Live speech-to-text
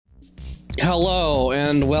Hello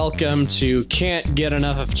and welcome to Can't Get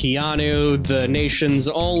Enough of Keanu, the nation's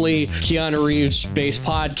only Keanu Reeves-based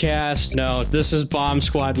podcast. No, this is Bomb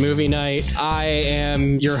Squad Movie Night. I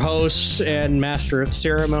am your host and master of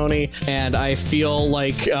ceremony, and I feel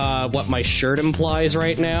like what my shirt implies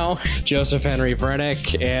right now, Joseph Henry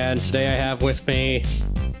Vrenick, and today I have with me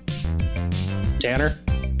Tanner.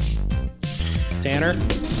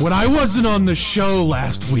 When I wasn't on the show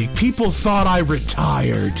last week, people thought I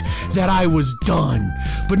retired, that I was done.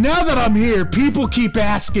 But now that I'm here, people keep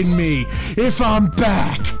asking me if I'm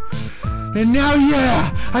back. And now,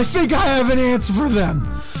 I think I have an answer for them.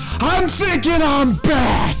 I'm thinking I'm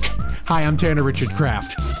back. Hi, I'm Tanner Richard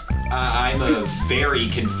Kraft. I'm a very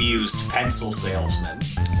confused pencil salesman.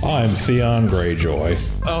 I'm Theon Greyjoy.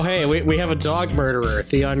 Oh, hey, we have a dog murderer,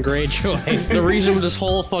 Theon Greyjoy. The reason this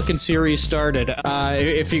whole fucking series started,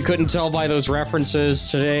 if you couldn't tell by those references,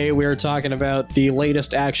 today we are talking about the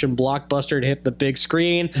latest action blockbuster to hit the big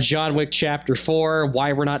screen, John Wick Chapter 4.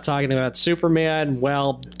 Why we're not talking about Superman?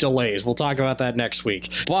 Well, delays. We'll talk about that next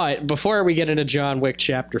week. But before we get into John Wick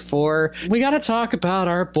Chapter 4, we gotta talk about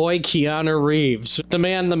our boy Keanu Reeves, the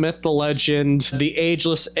man, the myth, the legend, the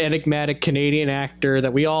ageless, enigmatic Canadian actor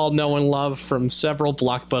that we all know and love from several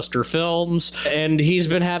blockbuster films, and he's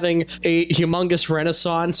been having a humongous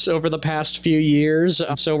renaissance over the past few years.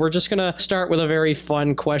 So we're just gonna start with a very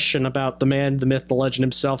fun question about the man, the myth, the legend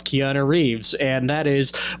himself, Keanu Reeves, and that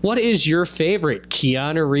is, what is your favorite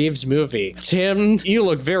Keanu Reeves movie? Tim, you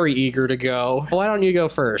look very eager to go. Why don't you go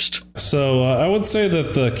first? So I would say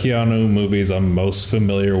that the Keanu movies I'm most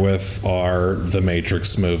familiar with are the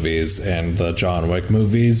Matrix movies and the John Wick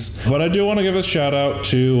movies, but I do want to give a shout out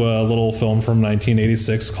to a little film from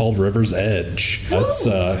 1986 called River's Edge. It's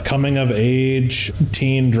a coming of age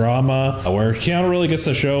teen drama where Keanu really gets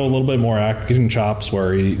to show a little bit more acting chops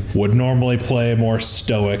where he would normally play a more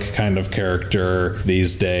stoic kind of character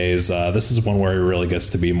these days. This is one where he really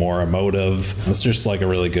gets to be more emotive. It's just like a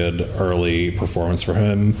really good early performance for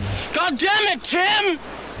him. God damn it, Tim!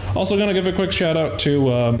 Also gonna give a quick shout out to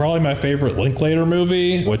probably my favorite Linklater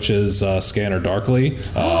movie, which is Scanner Darkly.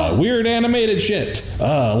 Weird animated shit.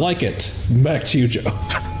 Like it. Back to you, Joe.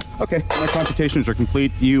 Okay, my computations are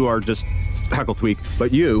complete. You are just hackle tweak,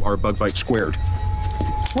 but you are bug bite squared.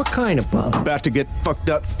 What kind of bug? About to get fucked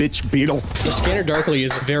up, bitch beetle. The Scanner Darkly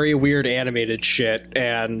is very weird animated shit,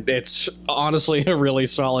 and it's honestly a really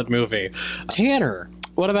solid movie. Tanner,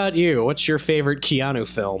 what about you? What's your favorite Keanu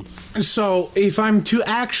film? So, if I'm to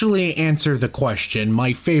actually answer the question,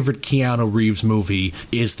 my favorite Keanu Reeves movie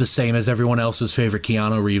is the same as everyone else's favorite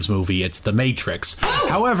Keanu Reeves movie. It's The Matrix.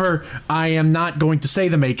 However, I am not going to say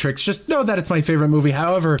The Matrix. Just know that it's my favorite movie.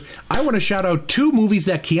 However, I want to shout out two movies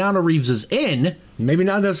that Keanu Reeves is in. Maybe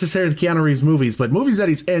not necessarily the Keanu Reeves movies, but movies that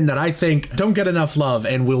he's in that I think don't get enough love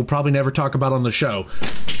and we'll probably never talk about on the show.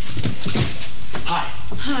 Hi.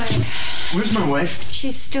 Hi. Where's my wife?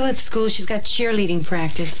 She's still at school. She's got cheerleading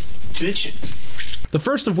practice. Bitchin'. The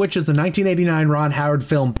first of which is the 1989 Ron Howard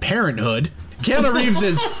film Parenthood. Keanu Reeves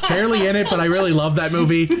is barely in it, but I really love that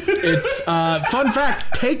movie. It's, fun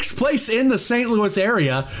fact, takes place in the St. Louis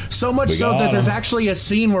area, so much so that there's actually a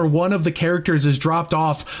scene where one of the characters is dropped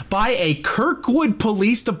off by a Kirkwood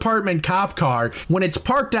Police Department cop car. When it's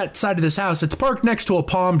parked outside of this house, it's parked next to a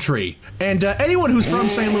palm tree. And anyone who's from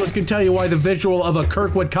St. Louis can tell you why the visual of a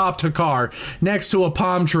Kirkwood cop car next to a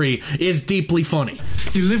palm tree is deeply funny.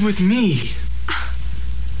 You live with me.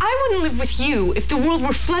 I wouldn't live with you if the world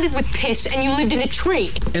were flooded with piss and you lived in a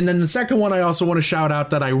tree. And then the second one I also want to shout out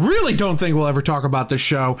that I really don't think we'll ever talk about this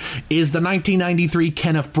show is the 1993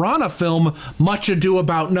 Kenneth Branagh film, Much Ado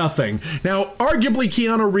About Nothing. Now, arguably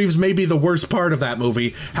Keanu Reeves may be the worst part of that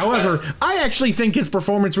movie. However, I actually think his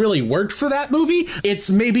performance really works for that movie. It's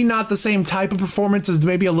maybe not the same type of performance, as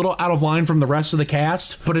maybe a little out of line from the rest of the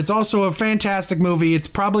cast, but it's also a fantastic movie. It's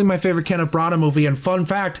probably my favorite Kenneth Branagh movie, and fun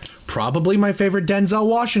fact, probably my favorite Denzel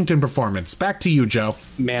Washington performance. Back to you, Joe.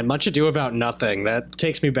 Man, Much Ado About Nothing. That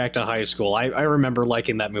takes me back to high school. I remember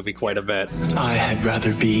liking that movie quite a bit. I had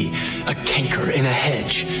rather be a canker in a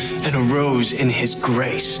hedge than a rose in his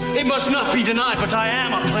grace. It must not be denied, but I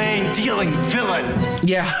am a plain-dealing villain.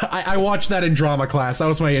 Yeah, I watched that in drama class. That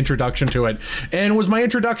was my introduction to it. And it was my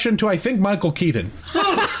introduction to, I think, Michael Keaton.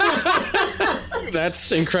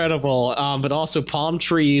 That's incredible. But also palm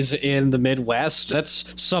trees in the Midwest.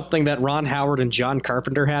 That's something that Ron Howard and John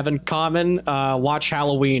Carpenter have in common. Watch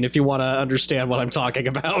Halloween if you want to understand what I'm talking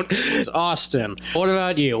about. Austin, what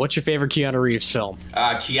about you? What's your favorite Keanu Reeves film?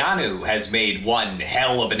 Keanu has made one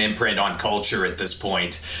hell of an imprint on culture at this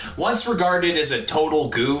point. Once regarded as a total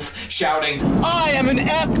goof, shouting, "I am an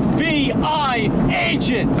FBI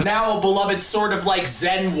agent!" Now a beloved sort of like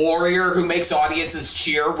Zen warrior who makes audiences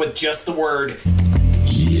cheer with just the word,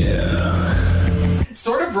 yeah.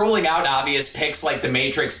 Sort of ruling out obvious picks like The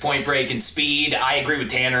Matrix, Point Break, and Speed. I agree with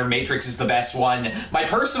Tanner, Matrix is the best one. My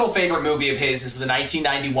personal favorite movie of his is the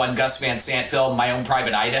 1991 Gus Van Sant film, My Own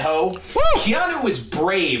Private Idaho. Woo! Keanu was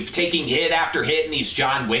brave taking hit after hit in these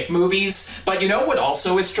John Wick movies, but you know what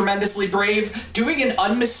also is tremendously brave? Doing an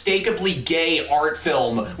unmistakably gay art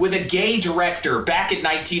film with a gay director back in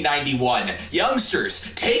 1991. Youngsters,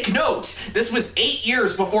 take note, this was 8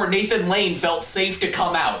 years before Nathan Lane felt safe to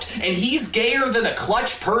come out, and he's gayer than a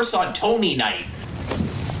clutch purse on Tony night.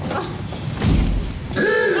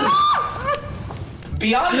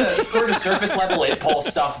 Beyond the sort of surface level impulse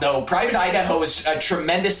stuff, though, Private Idaho is a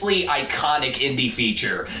tremendously iconic indie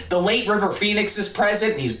feature. The late River Phoenix is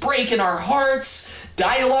present, and he's breaking our hearts.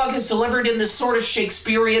 Dialogue is delivered in this sort of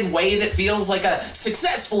Shakespearean way that feels like a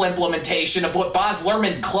successful implementation of what Baz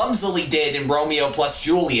Luhrmann clumsily did in Romeo plus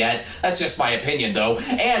Juliet. That's just my opinion, though.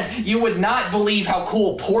 And you would not believe how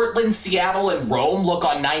cool Portland, Seattle, and Rome look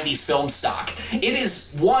on 90s film stock. It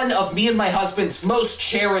is one of me and my husband's most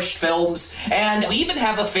cherished films, and we even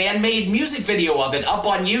have a fan-made music video of it up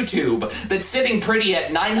on YouTube that's sitting pretty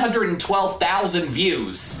at 912,000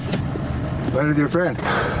 views. What with your friend?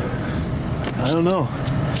 I don't know.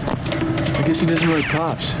 I guess he doesn't like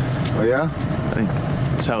cops. Oh, yeah?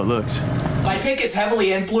 That's how it looks. My pick is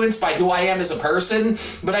heavily influenced by who I am as a person,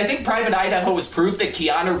 but I think Private Idaho is proof that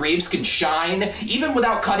Keanu Reeves can shine, even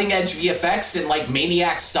without cutting-edge VFX and, like,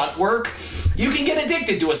 maniac stunt work. You can get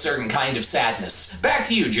addicted to a certain kind of sadness. Back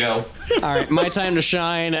to you, Joe. All right, my time to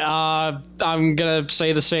shine. I'm going to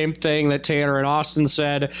say the same thing that Tanner and Austin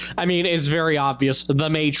said. I mean, it's very obvious. The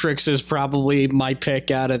Matrix is probably my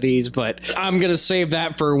pick out of these, but I'm going to save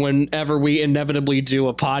that for whenever we inevitably do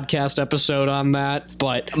a podcast episode on that.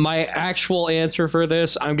 But my actual answer for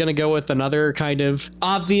this, I'm going to go with another kind of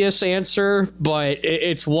obvious answer, but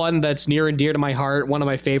it's one that's near and dear to my heart. One of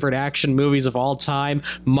my favorite action movies of all time,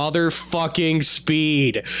 motherfucking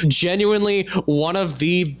Speed. Genuinely one of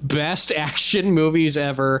the best action movies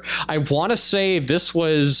ever. I want to say this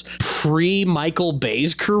was pre-Michael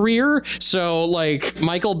Bay's career. So, like,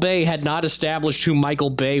 Michael Bay had not established who Michael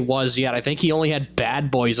Bay was yet. I think he only had Bad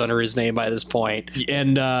Boys under his name by this point.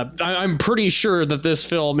 And I'm pretty sure that this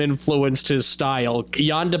film influenced his style.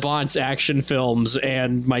 Jan de Bont's action films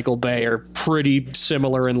and Michael Bay are pretty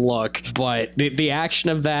similar in look, but the action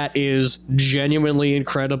of that is genuinely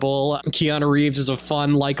incredible. Keanu Reeves is a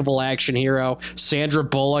fun, likable action hero. Sandra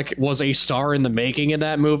Bullock was a star in the making in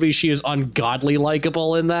that movie. She is ungodly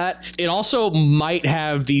likable in that. It also might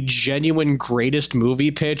have the genuine greatest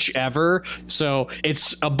movie pitch ever. So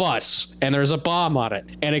it's a bus and there's a bomb on it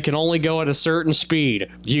and it can only go at a certain speed.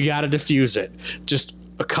 You got to defuse it. Just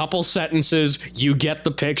a couple sentences, you get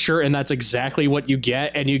the picture, and that's exactly what you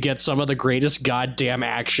get, and you get some of the greatest goddamn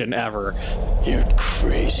action ever. You're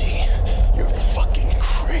crazy. You're fucking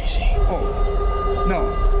crazy. Oh,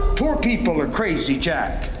 no. Poor people are crazy,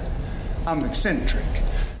 Jack. I'm eccentric.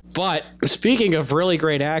 But speaking of really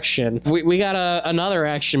great action, we got another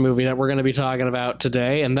action movie that we're going to be talking about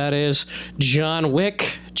today, and that is John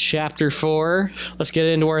Wick, Chapter 4. Let's get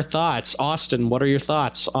into our thoughts. Austin, what are your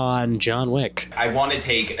thoughts on John Wick? I want to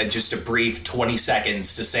take just a brief 20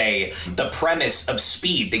 seconds to say the premise of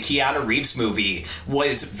Speed, the Keanu Reeves movie,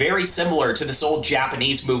 was very similar to this old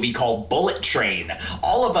Japanese movie called Bullet Train.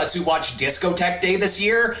 All of us who watched Discotheque Day this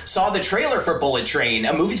year saw the trailer for Bullet Train,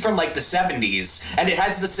 a movie from like the 70s, and it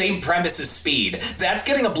has the same premise as Speed. That's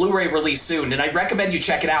getting a Blu-ray release soon, and I recommend you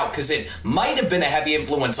check it out because it might have been a heavy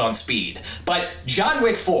influence on Speed. But John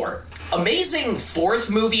Wick 4, amazing fourth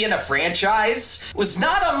movie in a franchise, was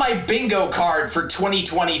not on my bingo card for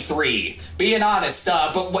 2023. Being honest,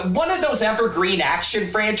 but one of those evergreen action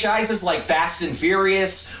franchises like Fast and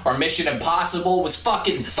Furious or Mission Impossible was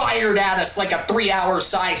fucking fired at us like a 3-hour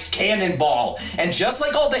sized cannonball. And just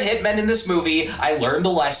like all the hitmen in this movie, I learned the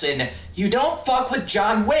lesson: you don't fuck with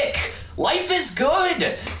John Wick. Life is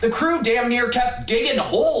good. The crew damn near kept digging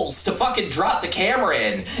holes to fucking drop the camera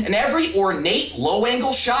in, and every ornate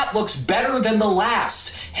low-angle shot looks better than the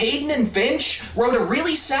last. Hayden and Finch wrote a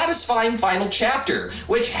really satisfying final chapter,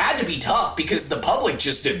 which had to be tough because the public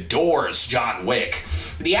just adores John Wick.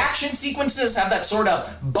 The action sequences have that sort of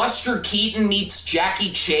Buster Keaton meets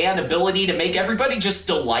Jackie Chan ability to make everybody just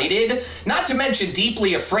delighted, not to mention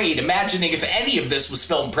deeply afraid, imagining if any of this was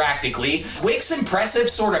filmed practically. Wick's impressive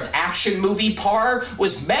sort of action movie par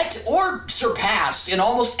was met or surpassed in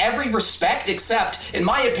almost every respect except, in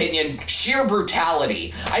my opinion, sheer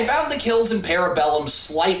brutality. I found the kills in Parabellum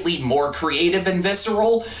slightly more creative and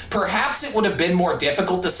visceral. Perhaps it would have been more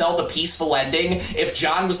difficult to sell the peaceful ending if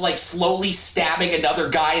John was like slowly stabbing another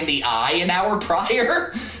guy in the eye an hour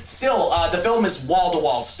prior. Still, the film is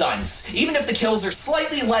wall-to-wall stunts, even if the kills are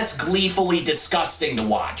slightly less gleefully disgusting to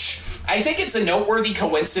watch. I think it's a noteworthy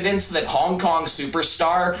coincidence that Hong Kong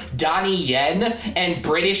superstar Donnie Yen and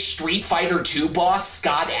British Street Fighter II boss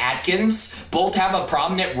Scott Adkins both have a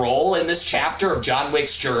prominent role in this chapter of John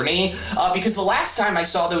Wick's journey, because the last time I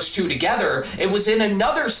saw those two together, it was in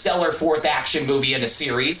another stellar fourth action movie in a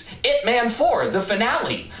series, Ip Man 4, the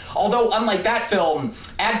finale. Although, unlike that film,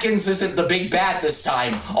 Adkins isn't the big bad this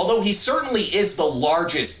time, although he certainly is the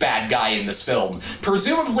largest bad guy in this film,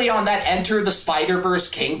 presumably on that Enter the Spider-Verse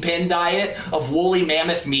Kingpin diet of woolly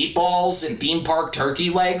mammoth meatballs and theme park turkey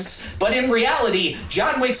legs. But in reality,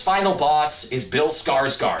 John Wick's final boss is Bill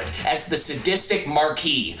Skarsgård as the sadistic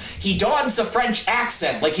Marquis. He dons a French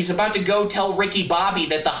accent like he's about to go tell Ricky Bobby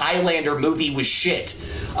that the Highlander movie was shit.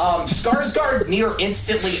 Skarsgård near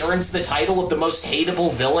instantly earns the title of the most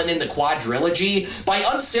hateable villain in the quadrilogy by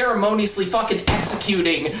unceremoniously fucking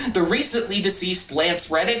executing the recently deceased Lance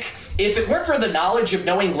Reddick. If it weren't for the knowledge of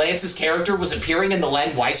knowing Lance's character was appearing in the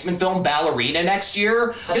Len Wiseman film Ballerina next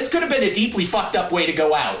year, this could have been a deeply fucked up way to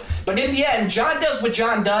go out. But in the end, John does what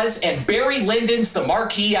John does, and Barry Lyndon's the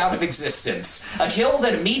Marquis out of existence. A kill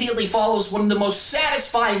that immediately follows one of the most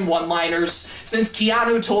satisfying one-liners since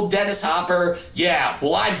Keanu told Dennis Hopper, "Yeah,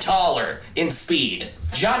 well, I'm taller," in Speed.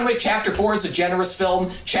 John Wick Chapter 4 is a generous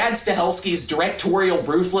film. Chad Stahelski's directorial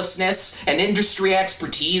ruthlessness and industry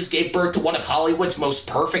expertise gave birth to one of Hollywood's most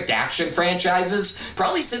perfect action franchises,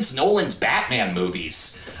 probably since Nolan's Batman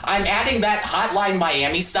movies. I'm adding that Hotline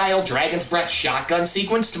Miami-style Dragon's Breath shotgun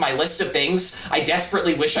sequence to my list of things I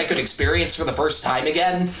desperately wish I could experience for the first time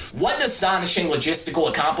again. What an astonishing logistical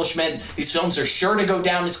accomplishment. These films are sure to go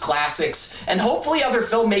down as classics, and hopefully other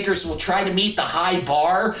filmmakers will try to meet the high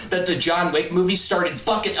bar that the John Wick movies started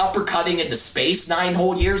fucking uppercutting into space 9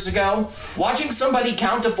 whole years ago. Watching somebody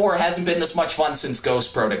count to 4 hasn't been this much fun since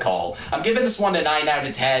Ghost Protocol. I'm giving this one a 9 out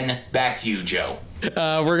of 10. Back to you, Joe.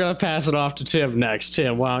 We're going to pass it off to Tim next.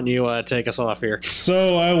 Tim, why don't you take us off here?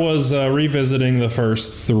 So I was revisiting the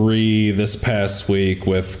first 3 this past week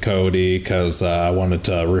with Cody because I wanted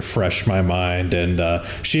to refresh my mind, and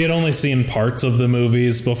she had only seen parts of the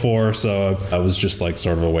movies before, so I was just like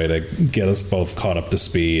sort of a way to get us both caught up to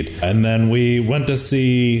speed. And then we went to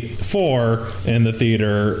see 4 in the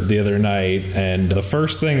theater the other night, and the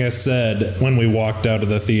first thing I said when we walked out of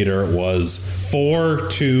the theater was 4,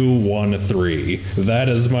 2, 1, 3. That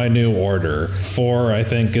is my new order. 4, I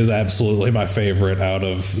think, is absolutely my favorite out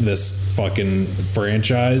of this fucking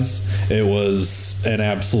franchise. It was an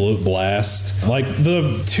absolute blast. Like,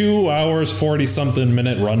 the 2 hours, 40-something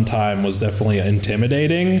minute runtime was definitely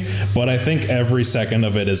intimidating, but I think every second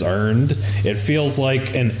of it is earned. It feels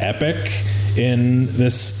like an epic in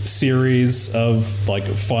this series of like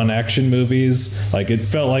fun action movies. Like, it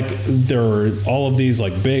felt like there were all of these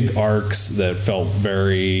like big arcs that felt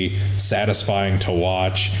very satisfying to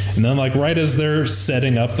watch, and then like right as they're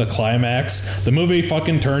setting up the climax, the movie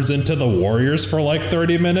fucking turns into the Warriors for like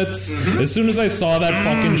 30 minutes. As soon as I saw that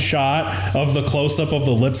fucking shot of the close-up of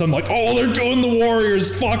the lips, I'm like, oh, they're doing the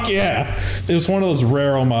Warriors, fuck yeah. It was one of those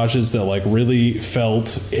rare homages that like really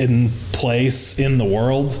felt in place in the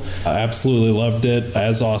world. I absolutely loved it.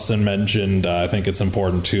 As Austin mentioned, I think it's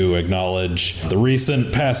important to acknowledge the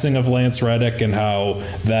recent passing of Lance Reddick and how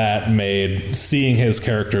that made seeing his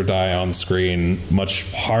character die on screen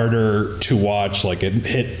much harder to watch. Like, it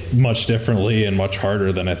hit much differently and much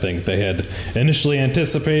harder than I think they had initially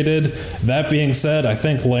anticipated. That being said, I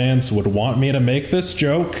think Lance would want me to make this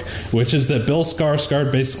joke, which is that Bill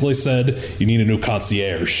Skarsgård basically said, "You need a new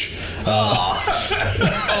concierge."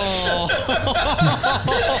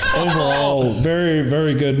 Overall, very,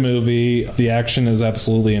 very good movie. The action is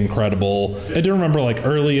absolutely incredible. I do remember, like,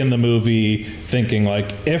 early in the movie thinking,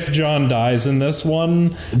 like, if John dies in this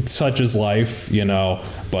one, such is life, you know,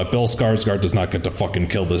 but Bill Skarsgård does not get to fucking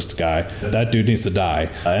kill this guy. That dude needs to die.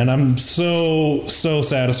 And I'm so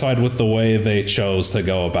satisfied with the way they chose to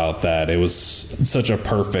go about that. It was such a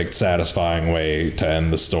perfect, satisfying way to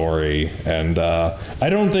end the story. And I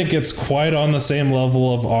don't think it's quite on the same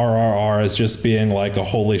level of RRR as just being like a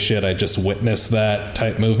holy shit, I just witnessed that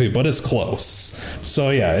type movie, but it's close. So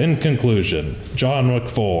yeah, in conclusion, John Wick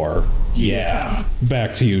 4. Yeah.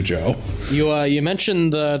 Back to you, Joe. You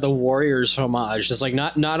mentioned the Warriors homage. It's like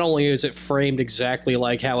not only is it framed exactly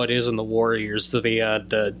like how it is in the Warriors, the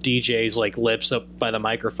DJ's like lips up by the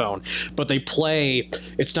microphone, but they play.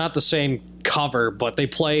 It's not the same cover, but they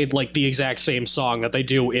played like the exact same song that they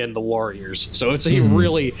do in the Warriors. So it's a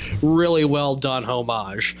really, really well done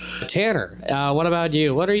homage. Tanner, what about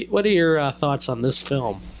you? What are your thoughts on this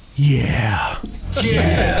film? Yeah.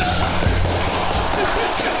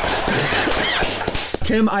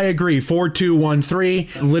 Tim, I agree.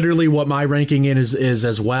 4-2-1-3. Literally what my ranking is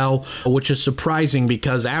as well, which is surprising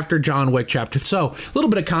because after John Wick Chapter... So, a little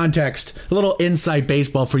bit of context, a little inside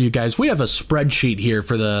baseball for you guys. We have a spreadsheet here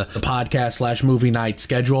for the podcast/movie night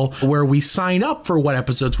schedule where we sign up for what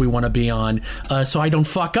episodes we want to be on, so I don't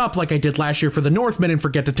fuck up like I did last year for The Northman and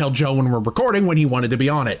forget to tell Joe when we're recording when he wanted to be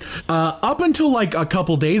on it. Up until like a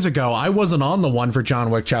couple days ago, I wasn't on the one for John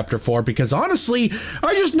Wick Chapter 4 because honestly,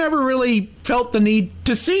 I just never really felt the need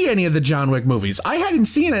to see any of the John Wick movies. I hadn't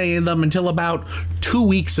seen any of them until about 2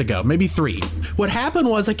 weeks ago, maybe 3. What happened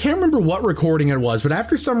was, I can't remember what recording it was, but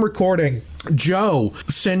after some recording, Joe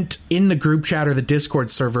sent in the group chat or the Discord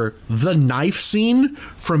server the knife scene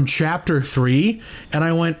from Chapter 3, and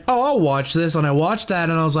I went, oh, I'll watch this, and I watched that,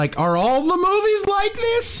 and I was like, are all the movies like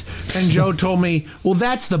this? And Joe told me, well,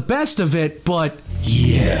 that's the best of it, but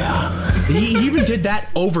yeah. He even did that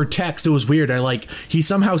over text. It was weird. He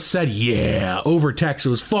somehow said yeah over text. It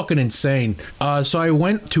was fucking insane. So I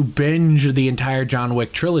went to binge the entire John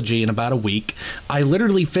Wick trilogy in about a week. I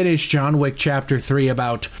literally finished John Wick Chapter 3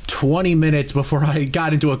 about 20 minutes before I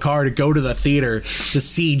got into a car to go to the theater to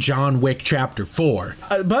see John Wick Chapter 4.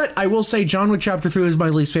 But I will say John Wick Chapter 3 was my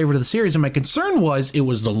least favorite of the series, and my concern was it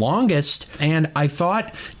was the longest, and I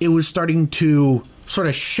thought it was starting to sort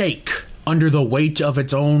of shake under the weight of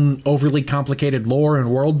its own overly complicated lore and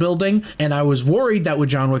world building, and I was worried that with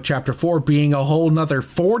John Wick Chapter 4 being a whole nother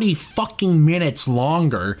 40 fucking minutes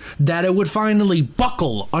longer, that it would finally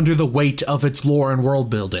buckle under the weight of its lore and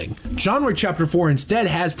world building. John Wick Chapter 4 instead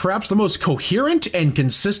has perhaps the most coherent and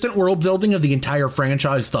consistent world building of the entire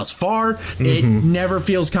franchise thus far. It never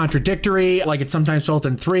feels contradictory like it sometimes felt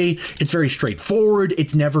in 3. It's very straightforward.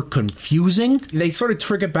 It's never confusing. They sort of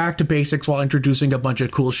trick it back to basics while introducing a bunch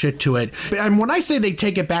of cool shit to it. And when I say they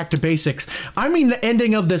take it back to basics, I mean the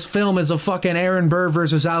ending of this film is a fucking Aaron Burr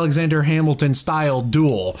versus Alexander Hamilton style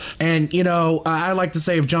duel. And, you know, I like to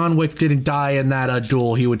say if John Wick didn't die in that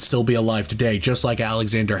duel, he would still be alive today, just like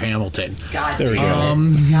Alexander Hamilton. God There we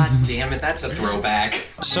damn it. God damn it, that's a throwback.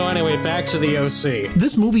 So anyway, back to the OC.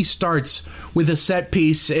 This movie starts with a set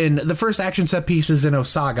piece in the first action set piece is in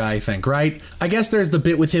Osaka, I think, right? I guess there's the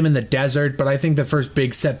bit with him in the desert, but I think the first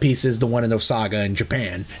big set piece is the one in Osaka in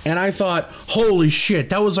Japan. And I thought, holy shit,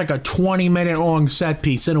 that was like a 20-minute long set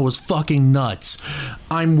piece and it was fucking nuts.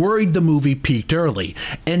 I'm worried the movie peaked early.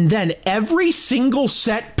 And then every single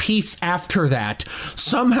set piece after that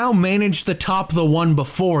somehow managed to top the one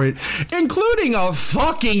before it, including a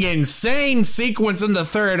fucking insane sequence in the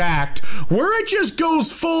third act where it just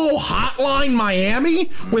goes full Hotline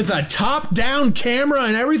Miami with a top-down camera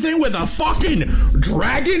and everything with a fucking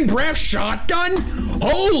dragon breath shotgun.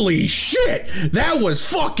 Holy shit, that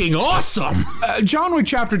was fucking awesome. John Wick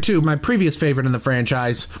Chapter 2, my previous favorite in the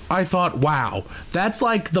franchise, I thought, wow, that's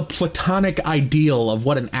like the platonic ideal of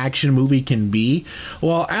what an action movie can be.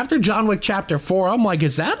 Well, after John Wick Chapter 4, I'm like,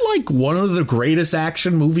 is that like one of the greatest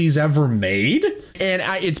action movies ever made? And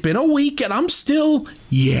it's been a week and I'm still,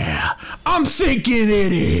 yeah, I'm thinking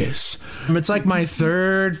it is. It's like my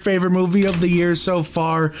third favorite movie of the year so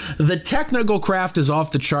far. The technical craft is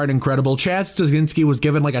off the chart incredible. Chad Stahelski was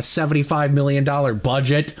given like a $75 million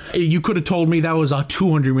budget. You could have told me that was a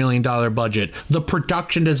 $200 million budget. The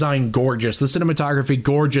production design, gorgeous. The cinematography,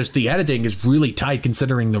 gorgeous. The editing is really tight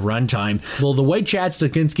considering the runtime. Well, the way Chad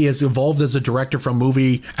Stahelski has evolved as a director from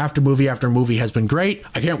movie after movie after movie has been great.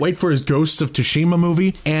 I can't wait for his Ghosts of Tsushima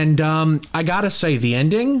movie. And I gotta say, the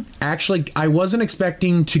ending, actually, I wasn't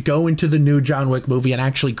expecting to go into the new John Wick movie and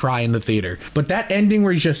actually cry in the theater. But that ending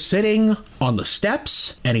where he's just sitting on the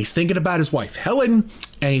steps and he's thinking about his wife, Helen,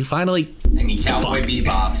 and he finally... And he cowboy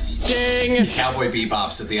bebops. Ding! He cowboy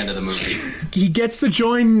bebops at the end of the movie. He gets to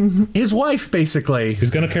join his wife, basically. He's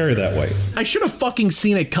gonna carry that weight. I should have fucking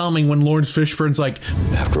seen it coming when Lawrence Fishburne's like...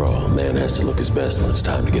 After all, a man has to look his best when it's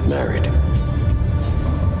time to get married.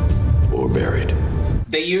 Or buried.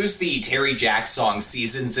 They used the Terry Jacks song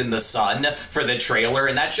Seasons in the Sun for the trailer,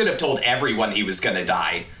 and that should have told everyone he was gonna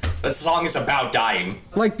die. That song is about dying.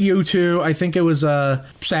 Like you two, I think it was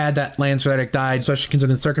sad that Lance Reddick died, especially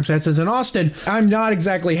considering the circumstances. In Austin, I'm not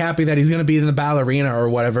exactly happy that he's going to be in the ballerina or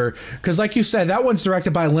whatever, because like you said, that one's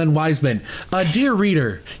directed by Len Wiseman. Dear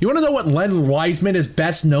reader, you want to know what Len Wiseman is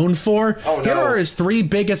best known for? Oh, no. Here are his 3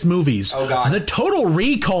 biggest movies. Oh, God. The Total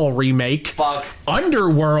Recall remake. Fuck.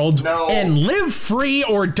 Underworld. No. And Live Free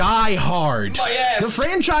or Die Hard. Oh, yes. The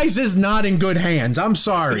franchise is not in good hands. I'm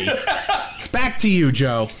sorry. Back to you,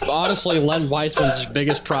 Joe. Honestly, Len Wiseman's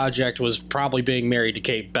biggest project was probably being married to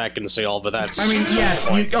Kate Beckinsale, but that's... I mean,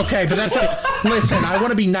 yes, okay, but that's... Listen, I want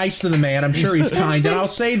to be nice to the man. I'm sure he's kind. And I'll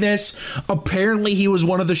say this. Apparently, he was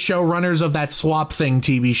one of the showrunners of that Swap Thing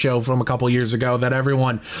TV show from a couple years ago that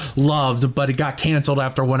everyone loved, but it got canceled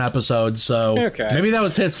after 1 episode, so maybe that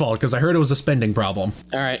was his fault, because I heard it was a spending problem.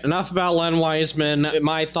 All right, enough about Len Wiseman.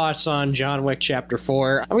 My thoughts on John Wick Chapter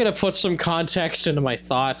 4. I'm going to put some context into my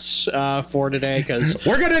thoughts for today, because...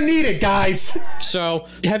 We're going to need it, guys! So,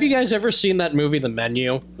 have you guys ever seen that movie, The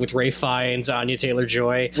Menu, with Ralph Fiennes, Anya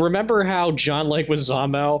Taylor-Joy? Remember how John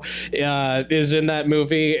Leguizamo is in that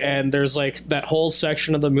movie, and there's like that whole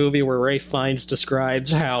section of the movie where Ralph Fiennes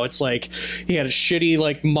describes how it's like he had a shitty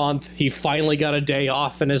like month, he finally got a day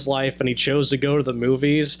off in his life, and he chose to go to the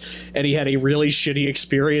movies, and he had a really shitty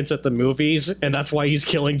experience at the movies, and that's why he's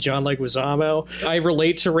killing John Leguizamo. I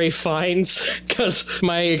relate to Ralph Fiennes because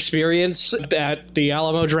my experience at the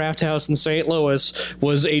Alamo Drafthouse in St. Louis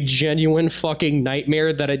was a genuine fucking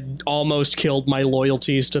nightmare that had almost killed my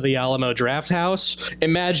loyalties to the Alamo Drafthouse.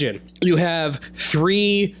 Imagine you have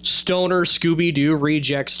 3 stoner Scooby-Doo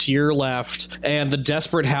rejects to your left and the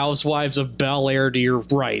Desperate Housewives of Bel-Air to your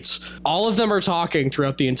right. All of them are talking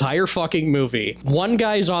throughout the entire fucking movie. One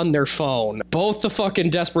guy's on their phone. Both the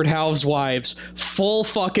fucking Desperate Housewives, full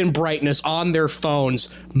fucking brightness on their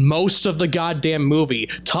phones most of the goddamn movie,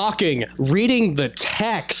 talking, reading the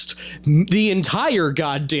text the entire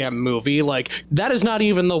goddamn movie. Like, that is not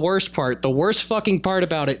even the worst part. The worst fucking part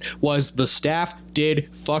about it was the staff did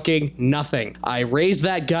fucking nothing. I raised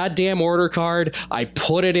that goddamn order card, I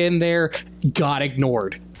put it in there, got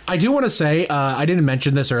ignored. I do want to say, I didn't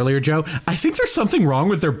mention this earlier, Joe. I think there's something wrong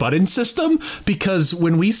with their button system, because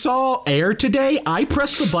when we saw Air today, I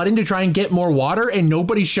pressed the button to try and get more water and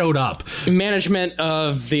nobody showed up. Management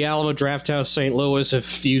of the Alamo Drafthouse St. Louis,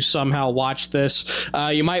 if you somehow watched this,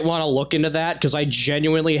 you might want to look into that, because I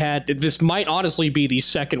genuinely had, this might honestly be the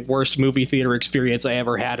second worst movie theater experience I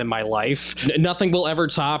ever had in my life. Nothing will ever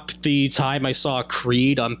top the time I saw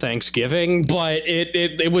Creed on Thanksgiving, but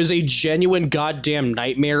it was a genuine goddamn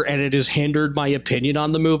nightmare, and it has hindered my opinion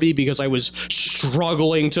on the movie because I was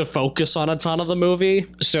struggling to focus on a ton of the movie.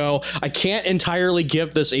 So I can't entirely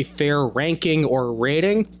give this a fair ranking or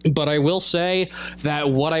rating, but I will say that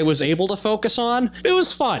what I was able to focus on, it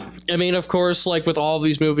was fun. I mean, of course, like with all of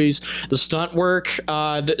these movies, the stunt work,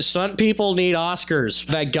 the stunt people need Oscars.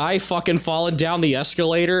 That guy fucking falling down the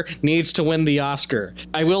escalator needs to win the Oscar.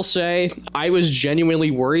 I will say I was genuinely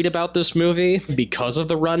worried about this movie because of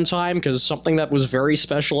the runtime, because something that was very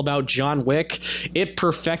special about John Wick, it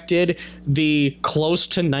perfected the close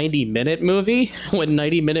to 90-minute movie, when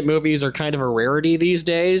 90-minute movies are kind of a rarity these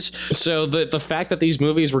days. So the fact that these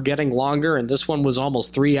movies were getting longer and this one was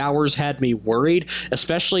almost 3 hours had me worried,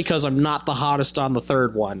 especially because I'm not the hottest on the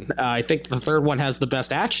third one. I think the third one has the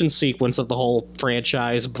best action sequence of the whole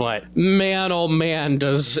franchise, but man, oh man,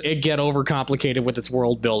 does it get overcomplicated with its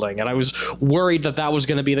world building. And I was worried that that was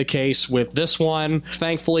going to be the case with this one.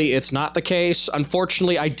 Thankfully, it's not the case.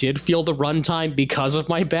 Unfortunately, I did feel the runtime because of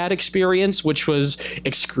my bad experience, which was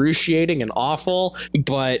excruciating and awful,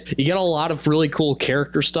 but you get a lot of really cool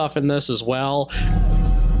character stuff in this as well.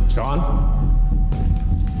 John?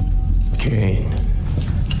 Kane.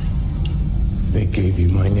 They gave you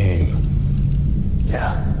my name.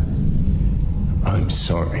 Yeah. I'm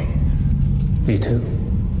sorry. Me too.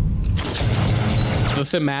 The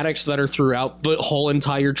thematics that are throughout the whole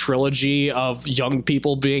entire trilogy of young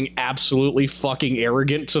people being absolutely fucking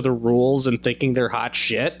arrogant to the rules and thinking they're hot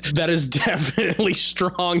shit, that is definitely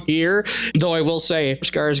strong here. Though I will say,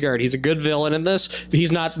 Skarsgård, he's a good villain in this.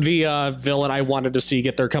 He's not the villain I wanted to see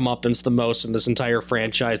get their comeuppance the most in this entire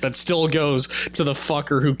franchise. That still goes to the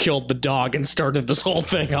fucker who killed the dog and started this whole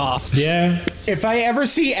thing off. Yeah. If I ever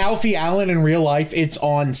see Alfie Allen in real life, it's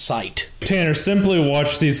on sight. Tanner, simply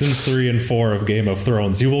watch seasons 3 and 4 of Game of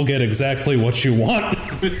Thrones. You will get exactly what you want.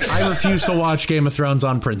 I refuse to watch Game of Thrones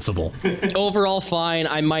on principle. Overall, fine.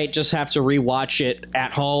 I might just have to rewatch it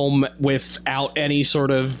at home without any sort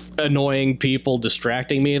of annoying people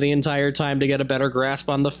distracting me the entire time to get a better grasp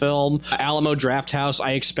on the film. Alamo Drafthouse,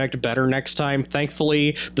 I expect better next time.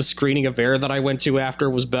 Thankfully, the screening of Air that I went to after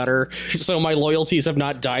was better, so my loyalties have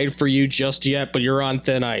not died for you just yet, but you're on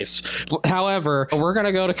thin ice. However, we're going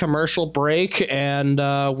to go to commercial break, and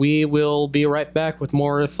we will be right back with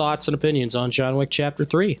more thoughts and opinions on John Wick Chapter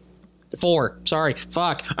 3. 4. Sorry.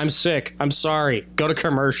 Fuck. I'm sick. I'm sorry. Go to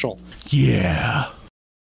commercial. Yeah.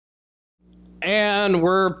 And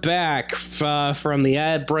we're back from the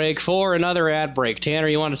ad break for another ad break. Tanner,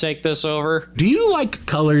 you want to take this over? Do you like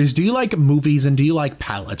colors? Do you like movies? And do you like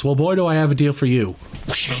palettes? Well, boy, do I have a deal for you.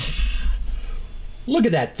 Look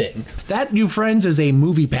at that thing. That, you friends, is a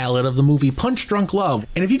movie palette of the movie Punch Drunk Love.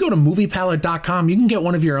 And if you go to moviepalette.com, you can get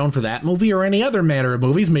one of your own for that movie or any other manner of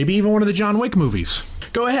movies, maybe even one of the John Wick movies.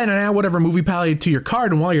 Go ahead and add whatever movie palette to your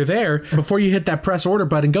card, and while you're there, before you hit that press order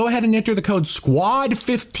button, go ahead and enter the code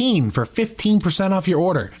SQUAD15 for 15% off your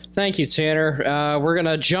order. Thank you, Tanner. We're going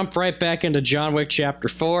to jump right back into John Wick Chapter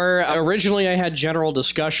 4. Originally, I had general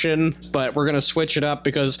discussion, but we're going to switch it up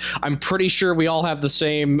because I'm pretty sure we all have the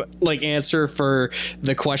same answer for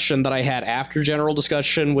the question that I had after general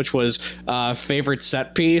discussion, which was favorite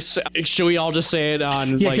set piece. Should we all just say it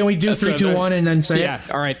on? Yeah, can we do 3, 2, 1 and then say Yeah,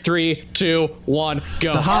 all right, 3, 2, 1,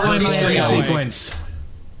 go. The Hotline Miami sequence.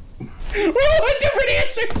 We all had different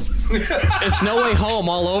answers. It's No Way Home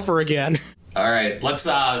all over again. All right, let's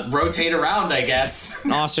rotate around, I guess.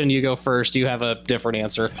 Austin, you go first. You have a different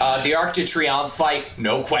answer. The Arc de Triomphe fight,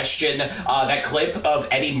 no question. That clip of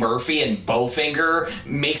Eddie Murphy and Bowfinger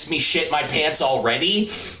makes me shit my pants already.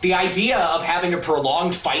 The idea of having a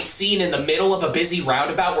prolonged fight scene in the middle of a busy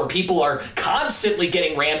roundabout where people are constantly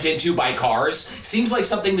getting rammed into by cars seems like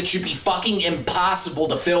something that should be fucking impossible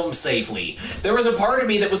to film safely. There was a part of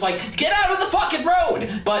me that was like, get out of the fucking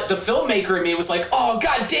road! But the filmmaker in me was like, oh,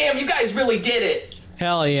 god damn, you guys really did it.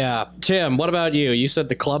 Hell yeah. Tim, what about you? You said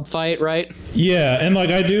the club fight, right? Yeah, and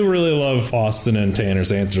I do really love Austin and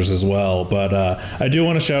Tanner's answers as well, but I do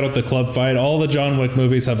want to shout out the club fight. All the John Wick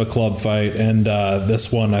movies have a club fight, and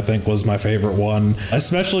this one I think was my favorite one,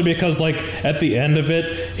 especially because at the end of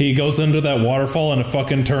it, he goes into that waterfall and it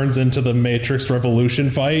fucking turns into the Matrix Revolution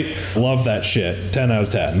fight. Love that shit. 10 out of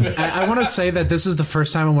 10. I want to say that this is the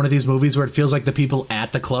first time in one of these movies where it feels like the people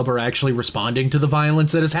at the club are actually responding to the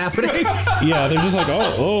violence that is happening. Yeah, they're just like,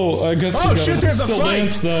 I guess shit, there's a still fight.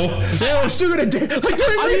 dance though. They're still gonna dance. They're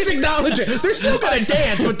at least acknowledge it. They're still gonna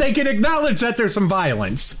dance, but they can acknowledge that there's some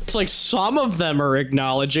violence. It's like some of them are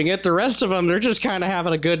acknowledging it. The rest of them, they're just kind of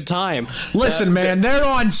having a good time. Listen, man, they're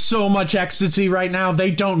on so much ecstasy right now. They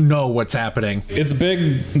don't know what's happening. It's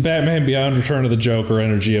big Batman Beyond Return of the Joker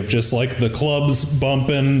energy of just the clubs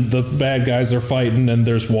bumping, the bad guys are fighting, and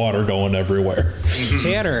there's water going everywhere.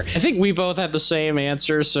 Tanner, I think we both had the same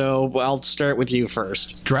answer, so I'll start with you first.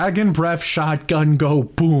 Dragon breath, shotgun, go,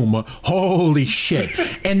 boom. Holy shit.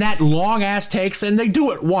 And that long ass takes, and they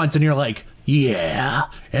do it once, and you're like, yeah.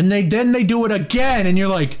 And then they do it again, and you're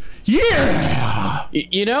like, yeah.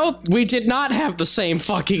 You know, we did not have the same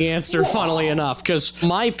fucking answer, funnily enough, because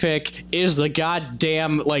my pick is the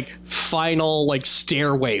goddamn, final,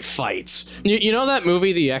 stairway fights. You know that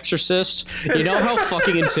movie, The Exorcist? You know how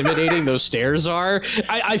fucking intimidating those stairs are?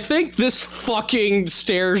 I think this fucking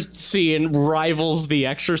stairs scene rivals The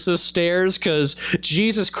Exorcist stairs, because,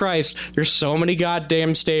 Jesus Christ, there's so many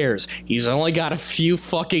goddamn stairs. He's only got a few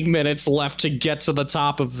fucking minutes left to get to the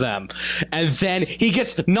top of them. And then he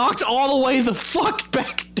gets knocked all the way the fuck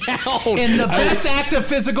back down. In the best act of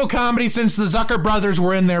physical comedy since the Zucker brothers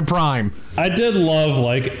were in their prime. I did love,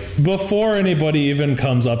 before anybody even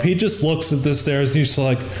comes up, he just looks at the stairs and he's just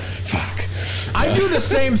like, fuck. I do the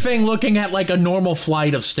same thing looking at a normal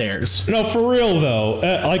flight of stairs. No, for real though.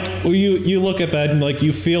 You look at that and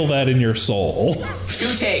you feel that in your soul.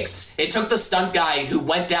 2 takes. It took the stunt guy who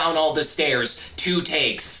went down all the stairs 2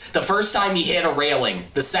 takes. The first time he hit a railing.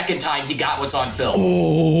 The second time he got what's on film.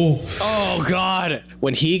 Oh god.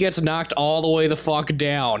 When he gets knocked all the way the fuck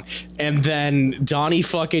down, and then Donnie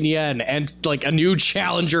fucking Yen and a new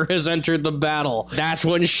challenger has entered the battle. That's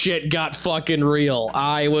when shit got fucking real.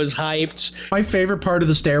 I was hyped. My favorite part of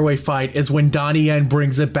the stairway fight is when Donnie Yen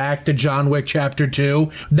brings it back to John Wick Chapter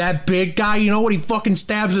 2. That big guy, you know what he fucking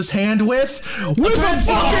stabs his hand with? With a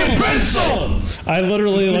fucking pencil! I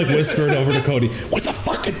literally whispered over to Cody, with a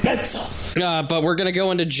fucking pencil! But we're gonna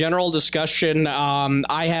go into general discussion.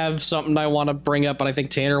 I have something I want to bring up, but I think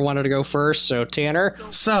Tanner wanted to go first. So, Tanner?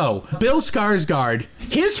 So, Bill Skarsgård,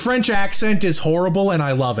 his French accent is horrible, and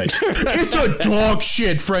I love it. It's a dog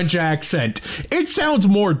shit French accent. It sounds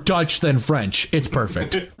more Dutch than French. It's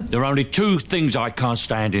perfect. There are only two things I can't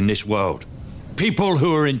stand in this world. People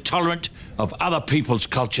who are intolerant of other people's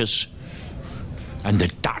cultures and the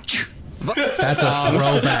Dutch. That's a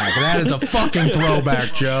throwback. That is a fucking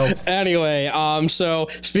throwback, Joe. Anyway, so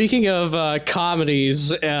speaking of comedies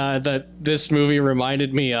that this movie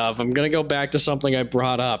reminded me of, I'm going to go back to something I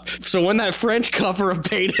brought up. So when that French cover of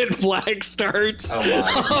Paint in Black starts,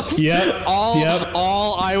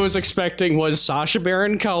 all I was expecting was Sacha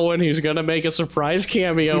Baron Cohen, who's going to make a surprise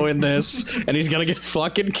cameo in this, and he's going to get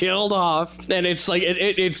fucking killed off. And it's like,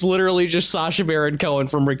 it's literally just Sacha Baron Cohen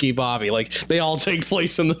from Ricky Bobby. Like, they all take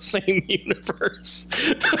place in the same universe.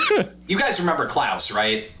 You guys remember Klaus,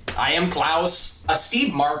 right? I Am Klaus.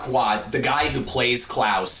 Steve Marquardt, the guy who plays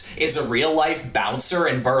Klaus, is a real-life bouncer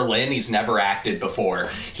in Berlin. He's never acted before.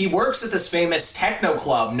 He works at this famous techno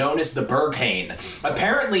club known as the Berghain.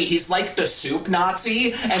 Apparently, he's like the soup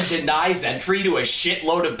Nazi and denies entry to a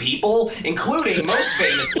shitload of people, including, most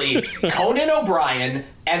famously, Conan O'Brien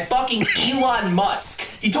and fucking Elon Musk.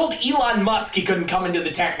 He told Elon Musk he couldn't come into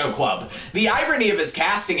the techno club. The irony of his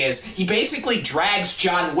casting is he basically drags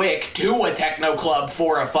John Wick to a techno club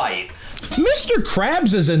for a fight. Mr.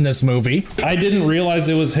 Krabs is in this movie. I didn't realize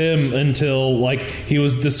it was him until, like, he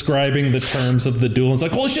was describing the terms of the duel. It's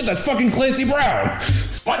like, holy shit, that's fucking Clancy Brown.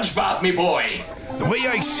 SpongeBob, me boy. The way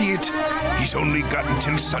I see it, he's only got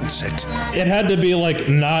until sunset. It had to be, like,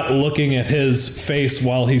 not looking at his face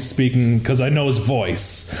while he's speaking, because I know his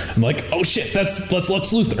voice. I'm like, oh shit, that's Lex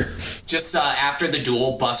Luthor. Just after the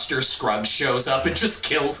duel, Buster Scruggs shows up and just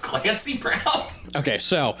kills Clancy Brown. Okay,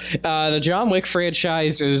 so the John Wick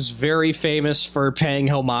franchise is very famous for paying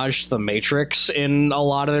homage to The Matrix in a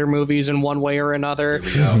lot of their movies in one way or another.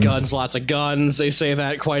 Guns, lots of guns. They say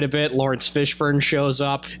that quite a bit. Lawrence Fishburne shows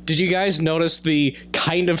up. Did you guys notice the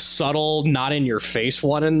kind of subtle, not in your face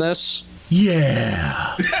one in this?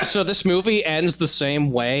 Yeah. So this movie ends the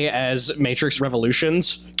same way as Matrix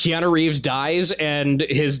Revolutions. Keanu Reeves dies, and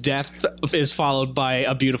his death is followed by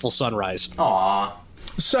a beautiful sunrise. Aww.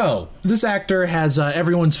 So, this actor has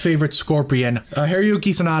everyone's favorite Scorpion,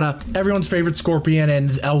 Hiroyuki Sanada, everyone's favorite Scorpion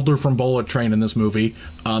and Elder from Bullet Train in this movie.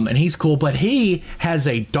 And he's cool, but he has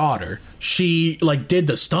a daughter. She, like, did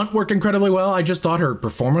the stunt work incredibly well. I just thought her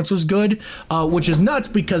performance was good, which is nuts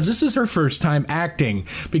because this is her first time acting.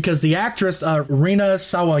 Because the actress, Rina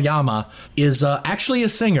Sawayama, is actually a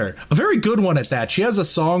singer. A very good one at that. She has a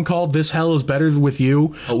song called This Hell Is Better With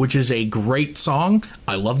You, which is a great song.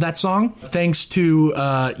 I love that song. Thanks to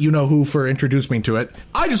you-know-who for introducing me to it.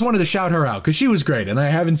 I just wanted to shout her out because she was great, and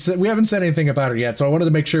we haven't said anything about her yet, so I wanted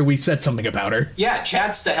to make sure we said something about her. Yeah,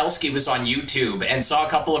 Chad Stahelski was on YouTube and saw a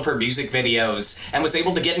couple of her music videos and was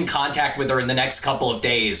able to get in contact with her in the next couple of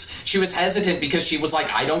days. She was hesitant because she was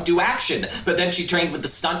like, I don't do action. But then she trained with the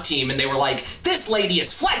stunt team and they were like, this lady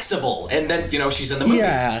is flexible. And then, she's in the movie.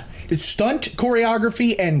 Yeah. Stunt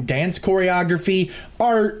choreography and dance choreography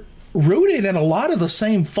are rooted in a lot of the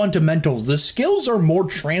same fundamentals. The skills are more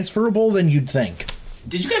transferable than you'd think.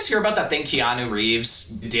 Did you guys hear about that thing Keanu Reeves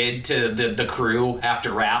did to the crew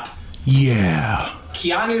after Rap? Yeah.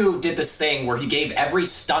 Keanu did this thing where he gave every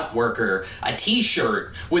stunt worker a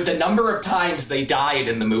t-shirt with the number of times they died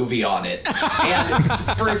in the movie on it. And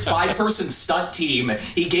for his 5-person stunt team,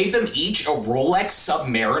 he gave them each a Rolex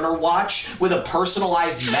Submariner watch with a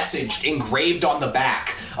personalized message engraved on the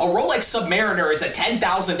back. A Rolex Submariner is a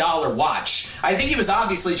 $10,000 watch. I think he was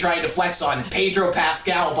obviously trying to flex on Pedro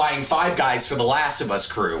Pascal buying Five Guys for the Last of Us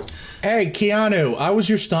crew. Hey, Keanu, I was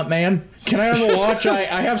your stuntman. Can I have a watch? I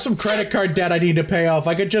have some credit card debt I need to pay off.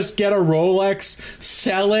 I could just get a Rolex,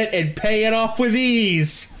 sell it, and pay it off with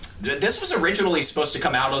ease. This was originally supposed to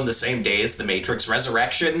come out on the same day as The Matrix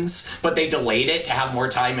Resurrections, but they delayed it to have more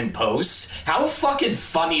time in post. How fucking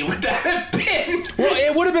funny would that have been? Well,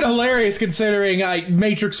 it would have been hilarious considering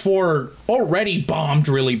Matrix 4 already bombed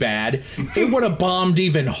really bad. It would have bombed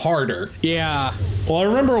even harder. Yeah. Well, I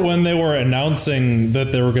remember when they were announcing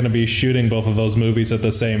that they were going to be shooting both of those movies at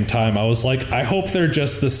the same time, I was like, I hope they're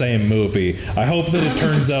just the same movie. I hope that it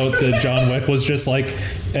turns out that John Wick was just like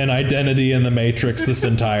an identity in the Matrix this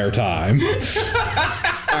entire time.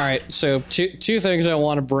 All right, so two things I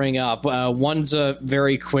want to bring up. One's a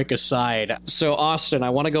very quick aside. So, Austin, I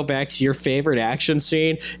want to go back to your favorite action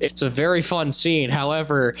scene. It's a very fun scene.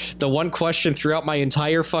 However, the one question throughout my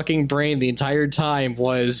entire fucking brain the entire time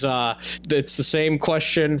was, it's the same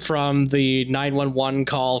question from the 911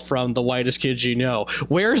 call from The Whitest Kids You Know.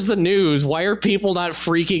 Where's the news? Why are people not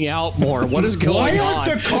freaking out more? What is going on? Why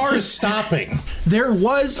aren't the cars stopping? There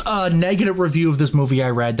was a negative review of this movie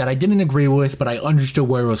I read that I didn't agree with, but I understood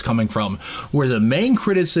where it was coming from, where the main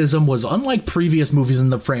criticism was, unlike previous movies in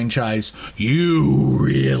the franchise, you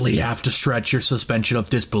really have to stretch your suspension of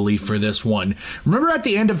disbelief for this one. Remember at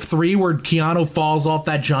the end of 3 where Keanu falls off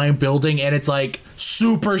that giant building and it's like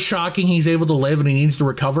super shocking he's able to live and he needs to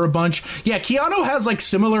recover a bunch? Yeah, Keanu has like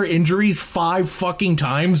similar injuries 5 fucking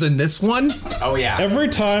times in this one. Oh yeah. Every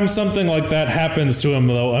time something like that happens to him,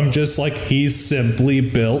 though, I'm just like, he's simply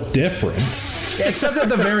built different. Except at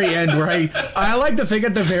the very end, where I like to think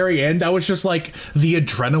at the very end, that was just like the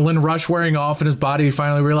adrenaline rush wearing off in his body. He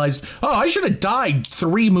finally realized, oh, I should have died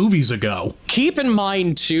 3 movies ago. Keep in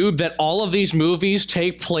mind, too, that all of these movies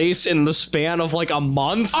take place in the span of like a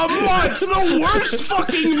month. A month! The worst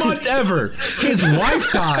fucking month ever. His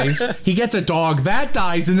wife dies, he gets a dog, that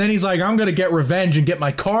dies, and then he's like, I'm gonna get revenge and get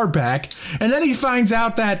my car back. And then he finds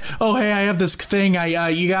out that, oh, hey, I have this thing,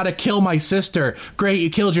 you gotta kill my sister. Great, you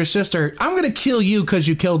killed your sister. I'm gonna kill you because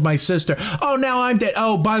you killed my sister. Oh, now I'm dead.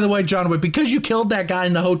 Oh, by the way, John Wick, because you killed that guy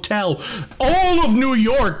in the hotel, all of New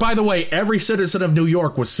York, by the way, every citizen of New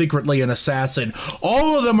York was secretly an assassin.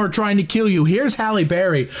 All of them are trying to kill you. Here's Halle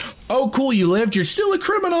Berry. Oh, cool, you lived. You're still a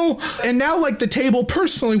criminal. And now, like, the table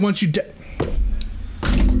personally wants you dead.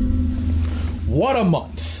 What a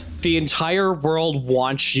month. The entire world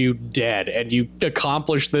wants you dead, and you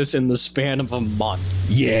accomplished this in the span of a month.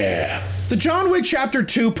 Yeah. The John Wick Chapter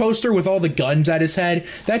 2 poster with all the guns at his head,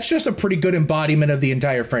 that's just a pretty good embodiment of the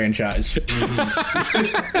entire franchise.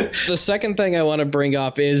 The second thing I want to bring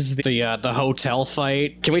up is the hotel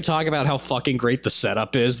fight. Can we talk about how fucking great the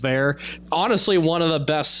setup is there? Honestly, one of the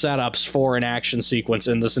best setups for an action sequence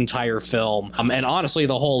in this entire film. And honestly,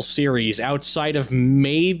 the whole series, outside of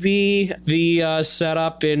maybe the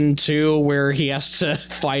setup in 2 where he has to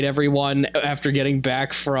fight everyone after getting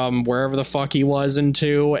back from wherever the fuck he was in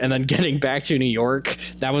 2 and then getting back to New York.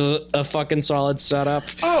 That was a fucking solid setup.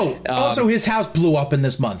 Oh, also his house blew up in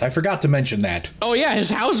this month. I forgot to mention that. Oh yeah,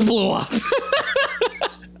 his house blew up.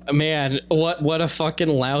 Man, what a fucking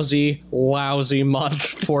lousy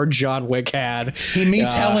month poor John Wick had. He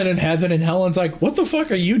meets Helen in heaven, and Helen's like, what the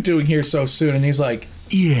fuck are you doing here so soon? And he's like,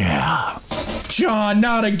 yeah. John,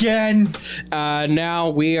 not again. Now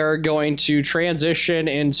we are going to transition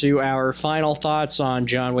into our final thoughts on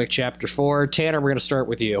John Wick Chapter 4. Tanner, we're going to start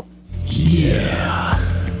with you.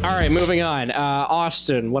 Yeah. All right, moving on.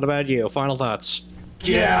 Austin, what about you? Final thoughts?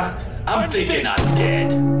 Yeah, I'm thinking I'm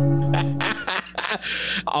dead.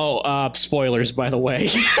 Spoilers, by the way.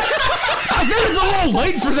 I think it's a little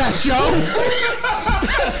late for that, Joe.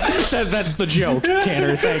 That's the joke,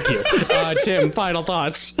 Tanner. Thank you. Tim, final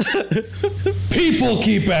thoughts. People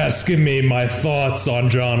keep asking me my thoughts on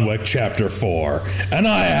John Wick Chapter 4, and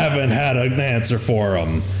I haven't had an answer for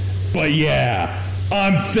them. But yeah,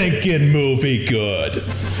 I'm thinking movie good.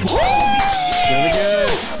 Holy shit!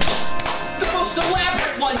 The most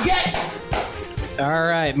elaborate one yet! All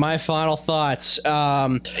right, my final thoughts.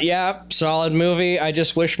 Yeah, solid movie. I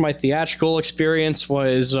just wish my theatrical experience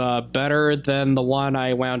was better than the one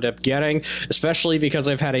I wound up getting, especially because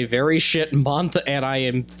I've had a very shit month and I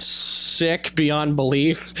am sick beyond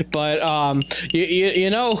belief. But you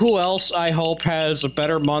know who else I hope has a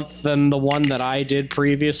better month than the one that I did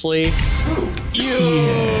previously? You!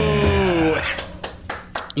 Yeah.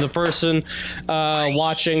 The person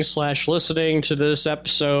watching/listening to this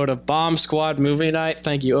episode of Bomb Squad Movie Night,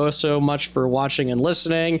 thank you so much for watching and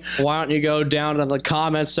listening. Why don't you go down to the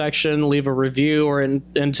comment section, leave a review,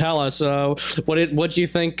 and tell us what do you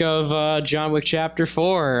think of John Wick Chapter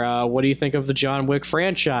 4? What do you think of the John Wick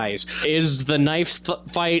franchise? Is the knife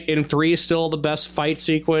fight in 3 still the best fight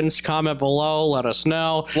sequence? Comment below, let us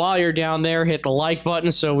know. While you're down there, hit the like button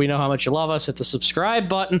so we know how much you love us. Hit the subscribe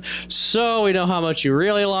button so we know how much you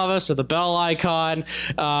really love us. Hit the bell icon,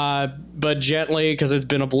 but gently, because it's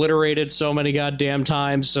been obliterated so many goddamn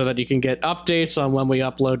times, so that you can get updates on when we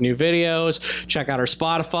upload new videos. Check out our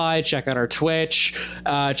Spotify, check out our Twitch,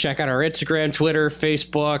 check out our Instagram, Twitter,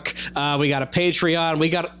 Facebook. We got a Patreon. We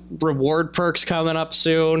got reward perks coming up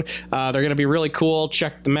soon. They're going to be really cool.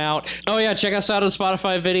 Check them out. Oh yeah, check us out on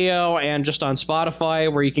Spotify video and just on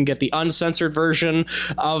Spotify, where you can get the uncensored version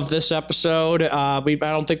of this episode. I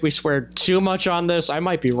don't think we swear too much on this. I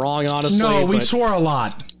might be wrong, honestly. No, we swore a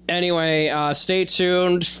lot. Anyway, stay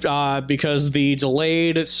tuned because the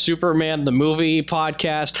delayed Superman the Movie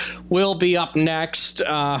podcast will be up next.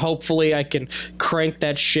 Hopefully I can crank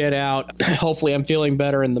that shit out. Hopefully I'm feeling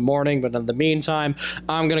better in the morning, but in the meantime,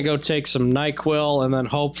 I'm going to go take some NyQuil, and then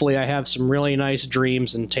hopefully I have some really nice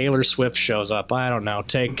dreams and Taylor Swift shows up. I don't know.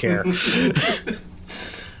 Take care.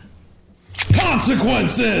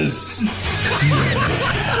 Consequences!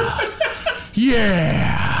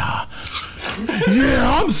 Yeah,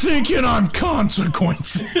 I'm thinking on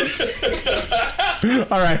consequences.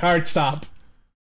 All right, hard stop.